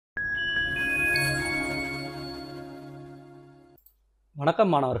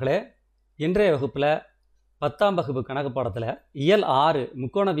வணக்கம் மாணவர்களே. இன்றைய வகுப்பில் 10ஆம் வகுப்பு கணக்கு பாடத்தில் இயல் 6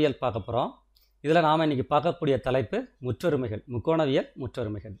 முக்கோணவியல் பார்க்க போகிறோம். இதில் நாம் இன்றைக்கி பார்க்கக்கூடிய தலைப்பு முற்றொருமைகள், முக்கோணவியல்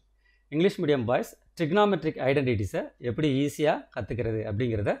முற்றொருமைகள். இங்கிலீஷ் மீடியம் பாய்ஸ் ட்ரிகனாமெட்ரிக் ஐடென்டிட்டிஸை எப்படி ஈஸியாக கற்றுக்கிறது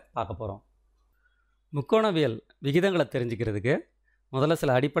அப்படிங்கிறத பார்க்க போகிறோம். முக்கோணவியல் விகிதங்களை தெரிஞ்சுக்கிறதுக்கு முதல்ல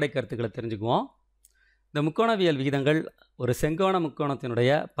சில அடிப்படை கருத்துக்களை தெரிஞ்சுக்குவோம். இந்த முக்கோணவியல் விகிதங்கள் ஒரு செங்கோண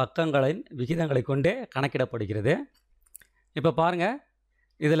முக்கோணத்தினுடைய பக்கங்களின் விகிதங்களை கொண்டே கணக்கிடப்படுகிறது. இப்போ பாருங்கள்,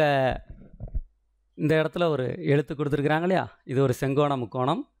 இதில் இந்த இடத்துல ஒரு எழுத்து கொடுத்துருக்குறாங்க இல்லையா, இது ஒரு செங்கோண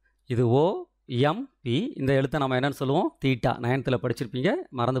முக்கோணம், இது OMP. இந்த எழுத்தை நம்ம என்னென்னு சொல்லுவோம்? தீட்டா. 9th படிச்சிருப்பீங்க,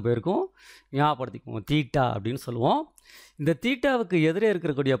 மறந்து போயிருக்கும், ஞாபகப்படுத்திக்குவோம். தீட்டா அப்படின்னு சொல்லுவோம். இந்த தீட்டாவுக்கு எதிரே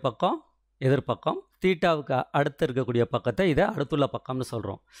இருக்கக்கூடிய பக்கம் எதிர்பக்கம், தீட்டாவுக்கு அடுத்து இருக்கக்கூடிய பக்கத்தை இதை அடுத்துள்ள பக்கம்னு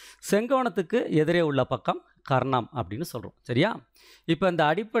சொல்கிறோம். செங்கோணத்துக்கு எதிரே உள்ள பக்கம் கர்ணம் அப்படின்னு சொல்கிறோம். சரியா? இப்போ இந்த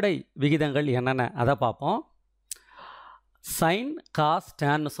அடிப்படை விகிதங்கள் என்னென்ன அதை பார்ப்போம். சைன், காஸ்,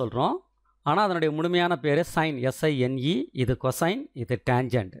 டேன்னு சொல்கிறோம். ஆனால் அதனுடைய முழுமையான பேர் சைன், SINE. இது கொசைன், இது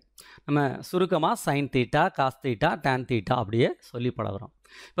டேஞ்சண்ட். நம்ம சுருக்கமாக sine theta, cos theta, tan theta அப்படியே சொல்லி பழகிறோம்.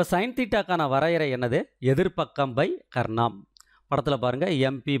 இப்போ சைன் தீட்டாக்கான வரையறை என்னது? எதிர்பக்கம் பை கர்ணம். படத்தில் பாருங்கள்,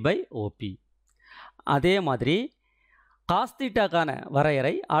 MP/OP. அதே மாதிரி காஸ் தீட்டாக்கான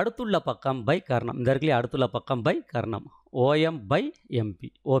வரையறை அடுத்துள்ள பக்கம் பை கர்ணம். இந்த இடத்துல அடுத்துள்ள பக்கம் பை கர்ணம், OM/MP,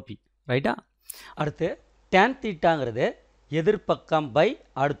 OP. ரைட்டா? அடுத்து டேன் தீட்டாங்கிறது எதிர்பக்கம் பை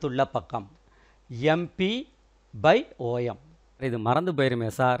அடுத்துள்ள பக்கம், MP/OM. இது மறந்து போயிருமே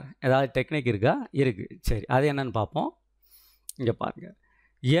சார், ஏதாவது டெக்னிக் இருக்கா? இருக்குது. சரி, அது என்னன்னு பார்ப்போம். இங்கே பாருங்கள்,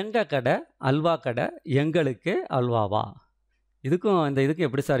 எங்கள் கடை அல்வா கடை, எங்களுக்கு அல்வாவா. இதுக்கும் இந்த இதுக்கு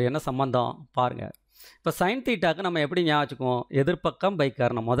எப்படி சார் என்ன சம்மந்தம் பாருங்கள். இப்போ சைன் தீட்டாக்கு நம்ம எப்படி ஞாபகம் வச்சுக்குவோம்? எதிர்பக்கம் பை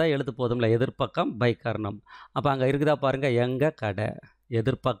கர்ணம். மொதல் எழுத்து போதும்ல, எதிர்பக்கம் பை கர்ணம். அப்போ அங்கே இருக்குதா பாருங்கள், எங்கள் கடை,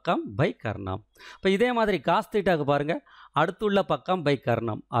 எதிர்பக்கம் பை கர்ணம். இப்போ இதே மாதிரி காஸ் தீட்டாக்கு பாருங்கள், அடுத்துள்ள பக்கம் பை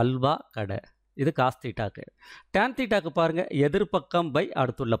கர்ணம், அல்வா கடை. இது காஸ் தீட்டாக்கு. டேன் தீட்டாக்கு பாருங்கள், எதிர்பக்கம் பை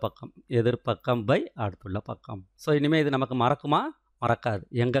அடுத்துள்ள பக்கம், எதிர்பக்கம் பை அடுத்துள்ள பக்கம். ஸோ இனிமேல் இது நமக்கு மறக்குமா? மறக்காது.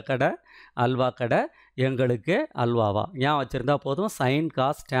 எங்கள் கடை அல்வா கடை, எங்களுக்கு அல்வாவா ஞாபகம் வச்சுருந்தா போதும். சைன்,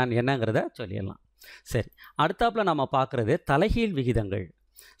 காஸ், டேன் என்னங்கிறத சொல்லிடலாம். சரி, அடுத்தாப்பில் நம்ம பார்க்குறது தலைகீழ் விகிதங்கள்.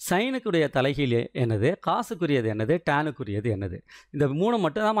 சைனுக்குரிய தலைகீழ் என்னது, காசுக்குரியது என்னது, டேனுக்குரியது என்னது. இந்த 3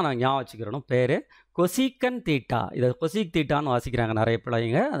 மட்டும் தான் நான் ஞாபகம் வச்சுக்கிறணும். பேர் கொசிக்கன் தீட்டா. இதை கொசிக் தீட்டான்னு வாசிக்கிறாங்க நிறைய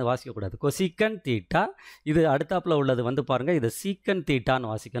பிள்ளைங்க, அதை வாசிக்கக்கூடாது. கொசிக்கன் தீட்டா. இது அடுத்தாப்பில் உள்ளது வந்து பாருங்கள், இது சீக்கன்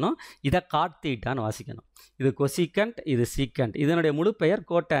தீட்டான்னு வாசிக்கணும், இதை காட் தீட்டான்னு வாசிக்கணும். இது கொசிக்கண்ட், இது சீக்கண்ட். இதனுடைய முழு பெயர்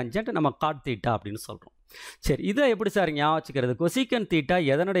கோடான்ஜென்ட், நம்ம காட் தீட்டா அப்படின்னு சொல்கிறோம். சரி, இதை எப்படி சார் ஞாபகம் வச்சுக்கிறது? கொசிக்கன் தீட்டா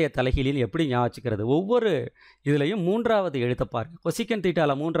எதனுடைய தலைகீழில் எப்படி ஞாபகம் வச்சுக்கிறது? ஒவ்வொரு இதுலேயும் 3வது எழுத்தை பாருங்க. கொசிக்கன்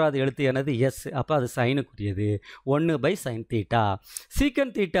தீட்டாவில் 3வது எழுத்து என்னது? எஸ். அப்போ அது சைனுக்குரியது, 1/sin தீட்டா.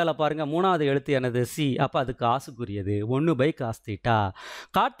 சீக்கன் தீட்டாவில் பாருங்கள், 3வது எழுத்து என்னது? சி. அப்போ அது காசுக்குரியது, 1/cos தீட்டா.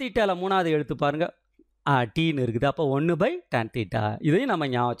 காட் தீட்டாவில் 3வது எழுத்து பாருங்கள், டீன்னு இருக்குது. அப்போ 1/tan தீட்டா. இதையும் நம்ம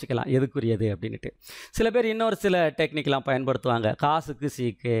ஞாபகம் வச்சுக்கலாம் எதுக்குரியது அப்படின்ட்டு. சில பேர் இன்னொரு சில டெக்னிக்லாம் பயன்படுத்துவாங்க. காசுக்கு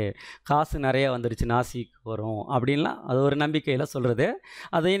சீக்கு, காசு நிறைய வந்துருச்சுன்னா சீக்கு வரும் அப்படின்லாம், அது ஒரு நம்பிக்கையில் சொல்கிறது.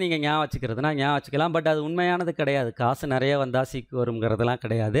 அதையும் நீங்கள் ஞாபகம் வச்சுக்கிறதுனா ஞாபகம் வச்சுக்கலாம். பட் அது உண்மையானது கிடையாது. காசு நிறைய வந்தால் சீக்கு வருங்கிறதுலாம்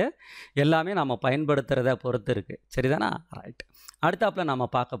கிடையாது. எல்லாமே நம்ம பயன்படுத்துகிறத பொறுத்து இருக்குது. சரிதானா? ரைட். அடுத்தாப்பில் நம்ம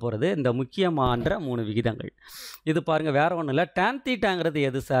பார்க்க போகிறது இந்த முக்கியமான 3 விகிதங்கள். இது பாருங்கள், வேறு ஒன்றும் இல்லை. டேன் தீட்டாங்கிறது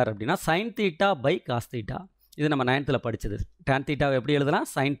எது சார் அப்படின்னா sine theta by cos theta. இது நம்ம 9th படித்தது. டேன் தீட்டாவை எப்படி எழுதலாம்?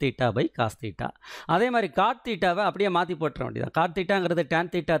 Sine theta by cos theta. அதே மாதிரி காட் தீட்டாவை அப்படியே மாற்றி போட்டுற வேண்டியதான். காட் தீட்டாங்கிறது டேன்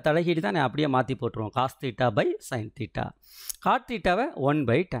தீட்டா தலைகீழ் தான், அப்படியே மாற்றி போட்டுருவோம். Cos theta by sine theta. God தீட்டாவை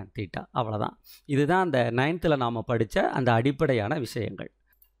 1/tan தீட்டா. அவ்வளோதான். இதுதான் அந்த 9th நாம் படித்த அந்த அடிப்படையான விஷயங்கள்.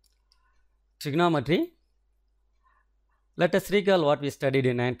 Trigonometry. Let us recall what we studied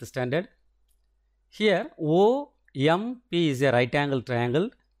in 9th standard. Here OMP is a right angle triangle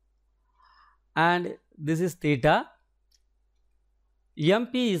and this is theta.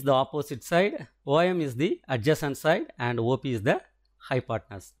 MP is the opposite side, OM is the adjacent side and OP is the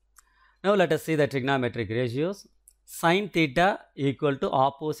hypotenuse. Now let us see the trigonometric ratios. Sin theta equal to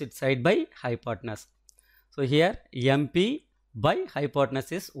opposite side by hypotenuse. So here MP by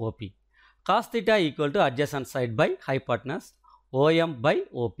hypotenuse is OP. Cos theta equal to adjacent side by hypotenuse,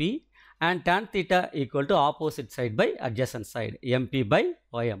 OM/OP, and tan theta equal to opposite side by adjacent side,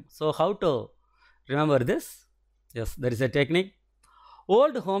 MP/OM. So how to remember this? Yes, there is a technique.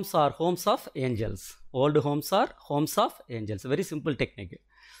 Old homes are homes of angels. Old homes are homes of angels. Very simple technique.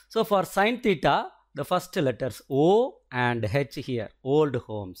 So for sin theta, the first letters O and H here, old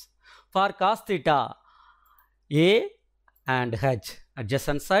homes. For cos theta, A and H,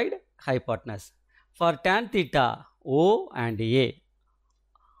 adjacent side, hypotenuse. For tan theta, O and A,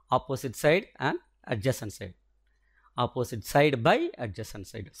 opposite side and adjacent side. opposite side by adjacent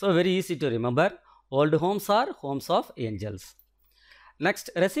side. So very easy to remember. Old homes are homes of angels. Next,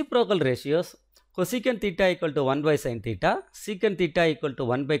 reciprocal ratios. Cosecant theta equal to 1 by sin theta, secant theta equal to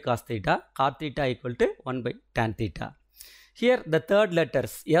 1 by cos theta, cot theta equal to 1 by tan theta. Here the third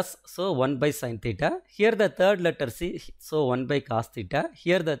letters S, so 1 by sin theta. Here the third letter C, so 1 by cos theta.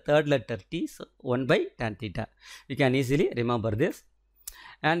 Here the third letter T, so 1 by tan theta. You can easily remember this.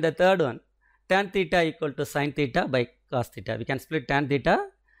 And the third one, tan theta equal to sin theta by cos theta. We can split tan theta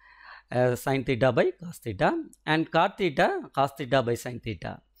sin theta by cos theta, and cot theta cos theta by sin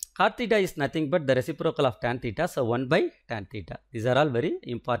theta. Cot theta is nothing but the reciprocal of tan theta, so 1 by tan theta. These are all very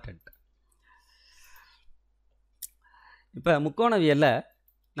important. இப்போ முக்கோணவியலில்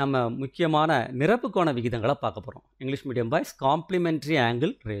நம்ம முக்கியமான நிரப்பு கோண விகிதங்களை பார்க்க போகிறோம். English medium boys, complimentary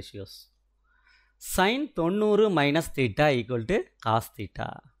angle ratios. Sign 90 minus theta equal to cos theta.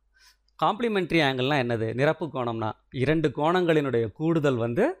 Complimentary ஆங்கிள்னால் என்னது? நிரப்பு கோணம்னா இரண்டு கோணங்களினுடைய கூடுதல்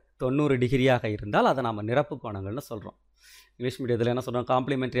வந்து 90 டிகிரியாக இருந்தால் அதை நம்ம நிரப்பு கோணங்கள்னு சொல்கிறோம். இங்கிலீஷ் மீடியத்தில் என்ன சொல்கிறோம்?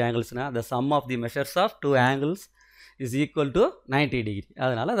 Complimentary ஆங்கிள்ஸ்னால் the sum of the measures of two angles is equal to 90 degree.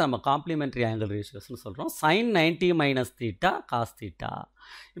 அதனால் அதை நம்ம காம்ப்ளிமெண்ட்ரி ஆங்கிள் ரேஷியோஸ்னு சொல்கிறோம். Sign 90 minus theta cos theta.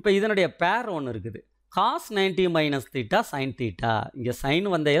 இப்போ இதனுடைய பேர் ஒன்று இருக்குது, cos 90 minus theta sine theta. இங்கே சைன்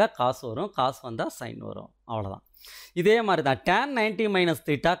வந்தையில் காசு வரும், காசு வந்தால் சைன் வரும், அவ்வளோதான். இதே மாதிரி தான் tan 90 minus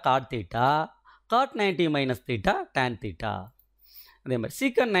theta God theta, God 90 minus theta tan theta. அதே மாதிரி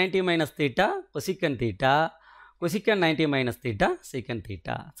சீக்கன் 90 minus theta கொசிக்கன் theta, கொசிக்கன் 90 minus theta சீக்கன்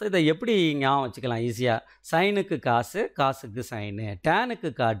தீட்டா. ஸோ இதை எப்படி ஞாபகம் வச்சுக்கலாம் ஈஸியாக? சைனுக்கு காசு, காசுக்கு சைனு, டேனுக்கு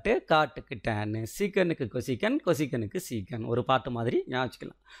காட்டு, காட்டுக்கு டேனு, சீக்கனுக்கு கொசிக்கன், கொசிக்கனுக்கு சீக்கன். ஒரு பாட்டு மாதிரி ஞாபகம்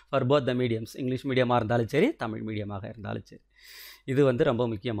வச்சுக்கலாம் for both the mediums. English மீடியமாக இருந்தாலும் சரி, தமிழ் மீடியமாக இருந்தாலும் சரி. இது வந்து ரொம்ப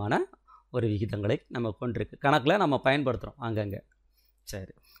முக்கியமான ஒரு விகிதங்களை நம்ம கொண்டிருக்கு, கணக்கில் நம்ம பயன்படுத்துகிறோம் அங்கங்கே.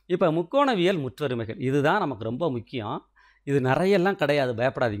 சரி, இப்போ முக்கோணவியல் முற்றொருமைகள் இதுதான் நமக்கு ரொம்ப முக்கியம். இது நிறையெல்லாம் கிடையாது,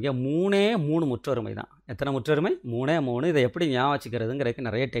 பயப்படாதீங்க. 3 முற்றொருமை தான். எத்தனை முற்றொருமை? 3. இதை எப்படி ஞாபகம் வச்சுக்கிறதுங்கிறதுக்கு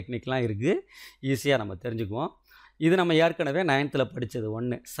நிறைய டெக்னிக்லாம் இருக்குது, ஈஸியாக நம்ம தெரிஞ்சுக்குவோம். இது நம்ம ஏற்கனவே 9th படித்தது.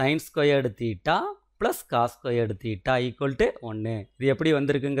 1 sign squared theta plus cos squared theta equal to 1. இது எப்படி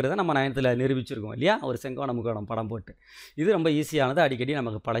வந்திருக்குங்கிறத நம்ம 9th நிரூபிச்சிருக்கோம் இல்லையா, ஒரு செங்கோண முக்கோணம் படம் போட்டு. இது ரொம்ப ஈஸியானது, அடிக்கடி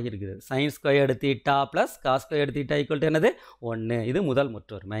நமக்கு பழகி இருக்குது. Sign squared theta plus cos squared theta equal to என்னது? 1. இது முதல்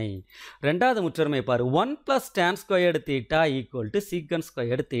முற்றொருமை. ரெண்டாவது முற்றொருமை பாரு, 1 plus tan squared theta equal to சீக்கன்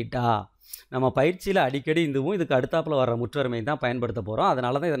ஸ்கொயர்டு தீட்டா. நம்ம பயிற்சியில் அடிக்கடி இதுவும் இதுக்கு அடுத்தாப்பில் வர்ற முற்றொருமை தான் பயன்படுத்த போகிறோம்.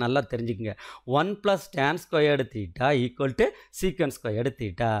 அதனால தான் இதை நல்லா தெரிஞ்சுக்குங்க. 1 plus tan squared theta equal to சீக்கன் ஸ்கொயர்டு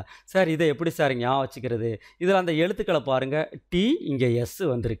தீட்டா. சார் இதை எப்படி சார் ஞாபகம் வச்சுக்கிறது? இதில் அந்த எழுத்துக்களை பாருங்கள், டி இங்கே எஸ்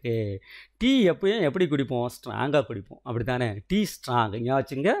வந்திருக்கு. டீ எப்பயும் எப்படி குடிப்போம்? ஸ்ட்ராங்காக குடிப்போம், அப்படி தானே? டீ ஸ்ட்ராங் ஞாபகம்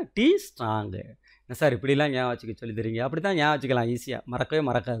வச்சுங்க, டீ ஸ்ட்ராங்கு. சார் இப்படிலாம் ஞாபகம் வச்சுக்க சொல்லி தரீங்க, அப்படி தான் ஞாபகம் வச்சுக்கலாம் ஈஸியாக, மறக்கவே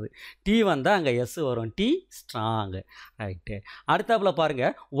மறக்காது. டீ வந்தால் அங்கே எஸ் வரும், டீ ஸ்ட்ராங். ரைட்டு, அடுத்தாப்பில்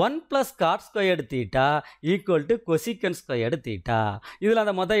பாருங்கள், 1 plus God squared theta equal to கொசிக்கன் squared theta. இதில்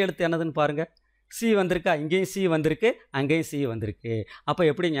அந்த மொதல் எழுத்து என்னதுன்னு பாருங்கள், சி வந்திருக்கா? இங்கேயும் சி வந்திருக்கு, அங்கேயும் சி வந்திருக்கு. அப்போ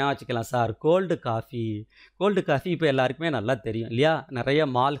எப்படி ஞாபகம் வச்சுக்கலாம் sir? Cold coffee. Cold coffee இப்போ எல்லாருக்குமே நல்லா தெரியும் இல்லையா, நிறைய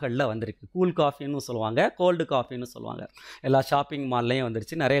மால்களில் வந்திருக்கு. கூல் காஃபின்னு சொல்லுவாங்க, கோல்டு காஃபின்னு சொல்லுவாங்க. எல்லா ஷாப்பிங் மால்லையும்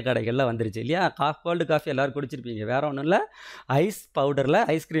வந்துருச்சு, நிறைய கடைகளில் வந்துருச்சு இல்லையா. கோல்டு காஃபி எல்லோரும் குடிச்சிருப்பீங்க. வேறு ஒன்றும் இல்லை, ஐஸ் பவுடரில்,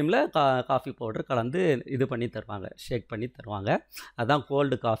 ஐஸ்கிரீமில் காஃபி பவுடர் கலந்து இது பண்ணி தருவாங்க, ஷேக் பண்ணி தருவாங்க. அதுதான்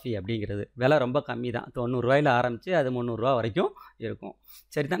கோல்டு காஃபி அப்படிங்கிறது. விலை ரொம்ப கம்மி தான், 90 ரூபாயில் ஆரம்பித்து அது 300 ரூபா வரைக்கும் இருக்கும்.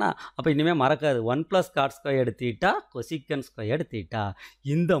 சரிதானா? அப்போ இனிமேல் மறக்காது, 1 plus God squared theta கொசிக்கன் squared theta.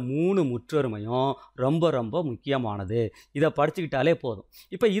 இந்த 3 முற்றொருமையும் ரொம்ப ரொம்ப முக்கியமானது. இதை படிச்சுக்கிட்டாலே போதும்.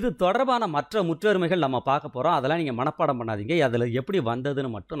 இப்போ இது தொடர்பான மற்ற முற்றொருமைகள் நம்ம பார்க்க போகிறோம். அதெல்லாம் நீங்கள் மனப்பாடம் பண்ணாதீங்க, அதில் எப்படி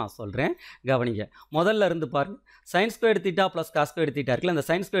வந்ததுன்னு மட்டும் நான் சொல்கிறேன், கவனிங்க. முதல்ல இருந்து பாருங்கள், sign squared theta plus cos squared theta இருக்குல்ல, அந்த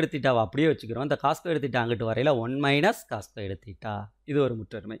சைன் ஸ்கொயர்டு தீட்டாவை அப்படியே வச்சுக்கிறோம். இந்த காஸ் ஸ்கொயர்டு தீட்டா அங்கிட்டு வரையில் 1 மைனஸ் காஸ் ஸ்கொயர்டு தீட்டா. இது ஒரு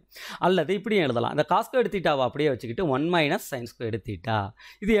முற்றொருமை. அல்லது இப்படியும் எழுதலாம், அந்த காஸ் ஸ்கொயர்டு தீட்டாவை அப்படியே வச்சுக்கிட்டு 1 மைனஸ் சைன் ஸ்கொயர்டு தீட்டா.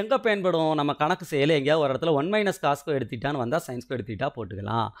 இது எங்கே பயன்படும்? நம்ம கணக்கு செய்யலை, எங்கேயாவது ஒரு இடத்துல 1 மைனஸ் காஸ் ஸ்கொயர்டு தீட்டான்னு வந்தால் சைன் ஸ்கொயர்டு தீட்டா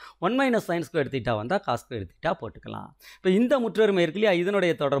போட்டுக்கலாம், 1 மைனஸ் சைன் ஸ்கொயர்டு தீட்டா வந்தால் காஸ் ஸ்கொயர்டு தீட்டா போட்டுக்கலாம். இப்போ இந்த முற்றொருமை இருக்கு இல்லையா,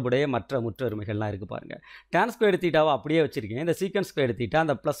 இதனுடைய தொடர்புடைய மற்ற முற்றொருமைகள்லாம் இருக்குது பாருங்கள். டேன் ஸ்கொயர்டு தீட்டாவை அப்படியே வச்சுருக்கேன், இந்த சீக்கன் ஸ்கொயர்டு தீட்டா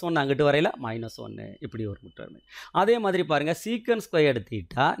அந்த +1 அங்கிட்டு வரையில் -1, இப்படி ஒரு முற்றொருமை. அதே மாதிரி பாருங்கள், சீக்கன் ஸ்கொயர்டு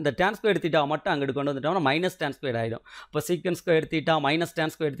தீட்டா இந்த டேன் ஸ்கொயர்டு தீட்டாவை மட்டும் அங்கிட்டு கொண்டு வந்துட்டோம்னா மைனஸ் டேன் ஸ்கொயர்டு ஆகிடும். இப்போ சீக்கன் squared theta minus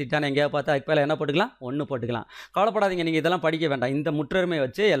tan squared தீட்டான்னு எங்கேயாவது பார்த்தா அதுக்கு மேலே என்ன போட்டுக்கலாம்? 1 போட்டுக்கலாம். கவலைப்படாதீங்க, நீங்கள் இதெல்லாம் படிக்க வேண்டாம், இந்த முற்றொருமை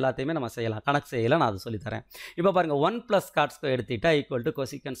வச்சு எல்லாத்தையுமே நம்ம செய்யலாம், கணக்கு செய்யலாம், நான் அதை சொல்லித்தரேன். இப்போ பாருங்கள், 1 plus God squared theta equal to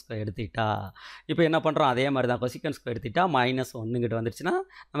கொசிக்கன் squared theta. இப்போ என்ன பண்ணுறோம்? அதே மாதிரி தான், கொசிக்கன் ஸ்கொயர்டு தீட்டா -1 இங்கிட்டு வந்துருச்சுன்னா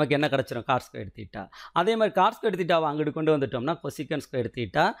நமக்கு என்ன கிடச்சிரும்? God squared theta. அதே மாதிரி காட் ஸ்கொயர்டு தீட்டாவை அங்கிட்டு கொண்டு வந்துட்டோம்னா கொசிக்கன் squared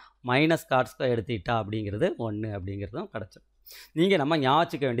theta minus God squared theta அப்படிங்கிறது 1 அப்படிங்கிறதும் கிடச்சிரும். நீங்கள் நம்ம ஞாபகம்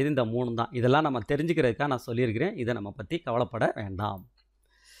வச்சுக்க வேண்டியது இந்த 3 தான். இதெல்லாம் நம்ம தெரிஞ்சுக்கிறதுக்காக நான் சொல்லியிருக்கிறேன். இதை நம்ம பற்றி கவலைப்பட வேண்டாம்.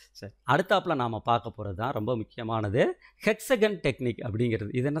 சரி, அடுத்தாப்புல நாம் பார்க்க போகிறது தான் ரொம்ப முக்கியமானது, ஹெக்ஸகன் டெக்னிக்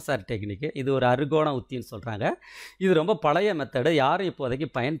அப்படிங்கிறது. இது என்ன சார் டெக்னிக்கு? இது ஒரு அறுகோண உத்தின்னு சொல்கிறாங்க. இது ரொம்ப பழைய மெத்தடு, யாரும் இப்போதைக்கு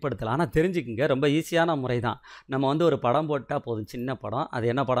பயன்படுத்தலாம். ஆனால் தெரிஞ்சுக்குங்க, ரொம்ப ஈஸியான முறை தான். நம்ம வந்து ஒரு படம் போட்டால் போதும், சின்ன படம். அது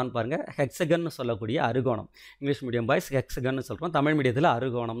என்ன படம்னு பாருங்கள், ஹெக்ஸகன்னு சொல்லக்கூடிய அறுகோணம். இங்கிலீஷ் மீடியம் பாய்ஸ் ஹெக்ஸகன்னு சொல்கிறோம், தமிழ் மீடியத்தில்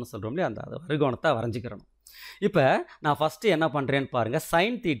அறுகோணம்னு சொல்கிறோம் இல்லையா, அந்த அறுகோணத்தை வரைஞ்சிக்கிறணும். இப்போ நான் ஃபஸ்ட்டு என்ன பண்ணுறேன்னு பாருங்கள்,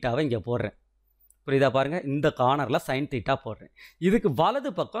 சைன் தீட்டாவை இங்கே போடுறேன். புரியுதா பாருங்கள், இந்த கார்னரில் சைன் தீட்டா போடுறேன். இதுக்கு வலது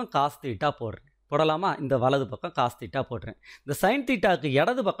பக்கம் காஸ் தீட்டா போடுறேன். போடலாமா? இந்த வலது பக்கம் காஸ் தீட்டா போடுறேன். இந்த சைன் தீட்டாவுக்கு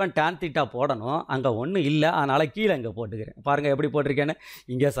இடது பக்கம் டேன் தீட்டா போடணும். அங்கே ஒன்றும் இல்லை, அதனால் கீழே இங்கே போட்டுக்கிறேன். பாருங்கள் எப்படி போட்டிருக்கேன்னு.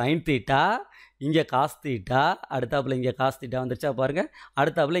 இங்கே சைன் தீட்டா, இங்கே காஸ் தீட்டா, அடுத்தாப்புல இங்கே காஸ் தீட்டா வந்துருச்சா பாருங்கள்,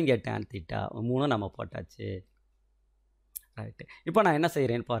 அடுத்தாப்புல இங்கே டேன் தீட்டா, 3 நம்ம போட்டாச்சு. ரைட்டு. இப்போ நான் என்ன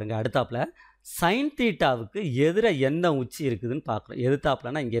செய்கிறேன்னு பாருங்கள், அடுத்தாப்புல சைன் தீட்டாவுக்கு எதிர என்ன உச்சி இருக்குதுன்னு பார்க்குறோம்.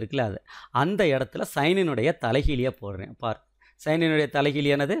 எதிர்த்தாப்புலனா இங்கே இருக்குல்ல, அது அந்த இடத்துல சைனினுடைய தலைகீழியை போடுறேன். சைனினுடைய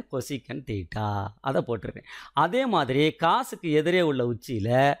தலைகீழி என்னது? கொசிக்கன் தீட்டா, அதை போட்டுடுறேன். அதே மாதிரி காசுக்கு எதிரே உள்ள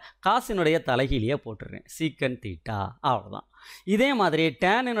உச்சியில் காசினுடைய தலைகீழியை போட்டுடுறேன், சீக்கன் தீட்டா. அவ்வளோதான். இதே மாதிரி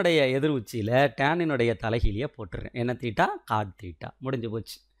டேனினுடைய எதிர் உச்சியில் டேனினுடைய தலைகீழியை போட்டுடுறேன். என்ன தீட்டா? God theta. முடிஞ்சு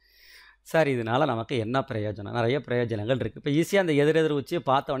போச்சு. சார், இதனால் நமக்கு என்ன பிரயோஜனம்? நிறைய பிரயோஜனங்கள் இருக்குது. இப்போ ஈஸியாக அந்த எதிரெதிர் உச்சியை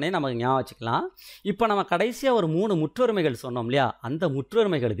பார்த்தோடனே நமக்கு ஞாபகம் வச்சுக்கலாம். இப்போ நம்ம கடைசியாக ஒரு 3 முற்றொருமைகள் சொன்னோம் இல்லையா, அந்த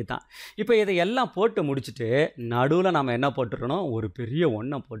முற்றொருமைகளுக்கு தான். இப்போ இதை எல்லாம் போட்டு முடிச்சுட்டு நடுவில் நம்ம என்ன போட்டுருணும்? ஒரு பெரிய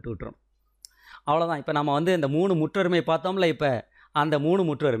 1 போட்டு விட்டுறணும். அவ்வளோதான். இப்போ நம்ம வந்து இந்த 3 முற்றொருமை பார்த்தோம்ல, இப்போ அந்த 3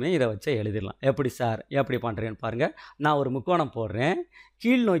 முற்றொருமையும் இதை வச்சு எழுதிடலாம். எப்படி சார், எப்படி பண்ணுறேன்னு பாருங்கள். நான் ஒரு முக்கோணம் போடுறேன்,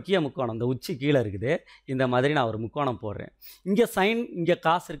 கீழ் நோக்கிய முக்கோணம், இந்த உச்சி கீழே இருக்குது. இந்த மாதிரி நான் ஒரு முக்கோணம் போடுறேன். இங்கே சைன், இங்கே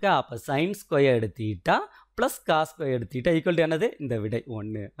காசு இருக்கா, அப்போ sine square theta plus cos square theta equal to என்னது? இந்த விடை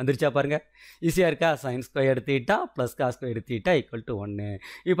 1 வந்துருச்சா பாருங்கள். ஈஸியாக இருக்கா? Sine square theta plus cos square theta equal to 1.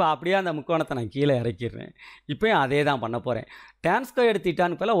 இப்போ அப்படியே அந்த முக்கோணத்தை நான் கீழே இறக்கிடுறேன். இப்போயும் அதே தான் பண்ண போகிறேன். டேன் ஸ்கொயர்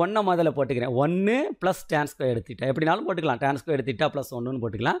தீட்டான்னு போல 1 முதல்ல போட்டுக்கிறேன். 1 ப்ளஸ் டேன் ஸ்கொயர் தீட்டா, எப்படினாலும் போட்டுக்கலாம். டேன் ஸ்கொயர் தீட்டா ப்ளஸ் 1ன்னு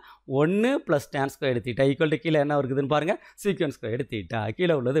போட்டுக்கலாம். 1 plus tan square theta equal to கீழே என்ன இருக்குதுன்னு பாருங்கள், சீக்வென்ஸ் ஸ்கொயர் தீட்டா.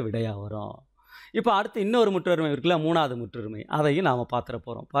 கீழே உள்ளது விடையாக வரும். இப்போ அடுத்து இன்னொரு முற்றொருமை இருக்குல்ல, 3வது முற்றொருமை, அதையும் நாம் பார்த்துட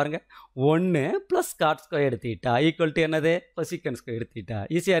போகிறோம். பாருங்கள், 1 plus God square theta equal to என்னது? கொசிக்கன் ஸ்கொயர் தீட்டா.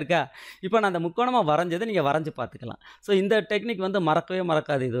 ஈஸியாக இருக்கா? இப்போ நான் அந்த முக்கோணமாக வரைஞ்சதை நீங்கள் வரைஞ்சி பார்த்துக்கலாம். ஸோ இந்த டெக்னிக் வந்து மறக்கவே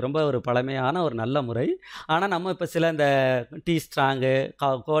மறக்காது. இது ரொம்ப ஒரு பழமையான ஒரு நல்ல முறை. ஆனால் நம்ம இப்போ சில இந்த டீ ஸ்ட்ராங்கு,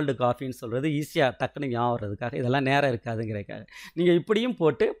 கோல்டு காஃபின்னு சொல்கிறது ஈஸியாக டக்குன்னு ஞாபகம் வர்றதுக்காக, இதெல்லாம் நேரம் இருக்காதுங்கிறதுக்காக நீங்கள் இப்படியும்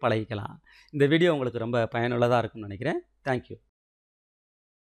போட்டு பழகிக்கலாம். இந்த வீடியோ உங்களுக்கு ரொம்ப பயனுள்ளதாக இருக்கும்னு நினைக்கிறேன். தேங்க்யூ.